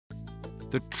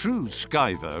The true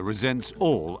skiver resents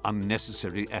all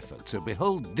unnecessary effort, so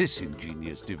behold this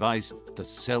ingenious device, the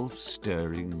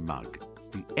self-stirring mug.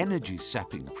 The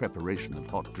energy-sapping preparation of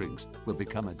hot drinks will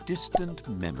become a distant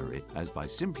memory, as by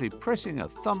simply pressing a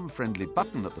thumb-friendly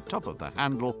button at the top of the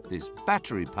handle, this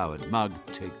battery-powered mug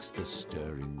takes the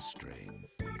stirring strain.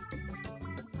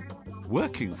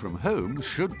 Working from home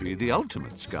should be the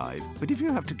ultimate skive, but if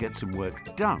you have to get some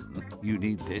work done, you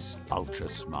need this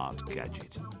ultra-smart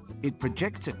gadget. It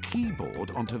projects a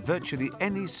keyboard onto virtually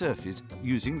any surface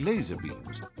using laser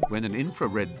beams. When an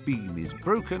infrared beam is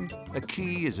broken, a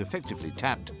key is effectively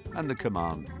tapped and the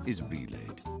command is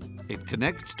relayed. It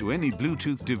connects to any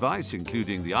Bluetooth device,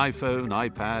 including the iPhone,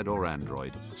 iPad or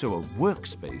Android. So a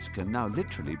workspace can now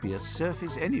literally be a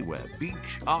surface anywhere,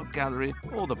 beach, art gallery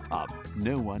or the pub.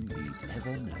 No one need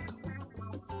ever know.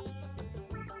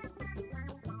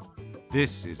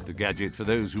 This is the gadget for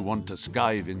those who want to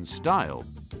skive in style.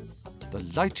 The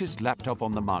lightest laptop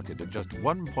on the market at just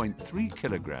 1.3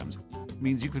 kilograms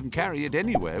means you can carry it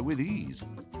anywhere with ease.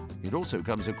 It also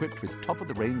comes equipped with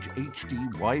top-of-the-range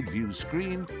HD wide-view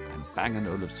screen and Bang &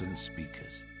 Olufsen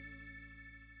speakers.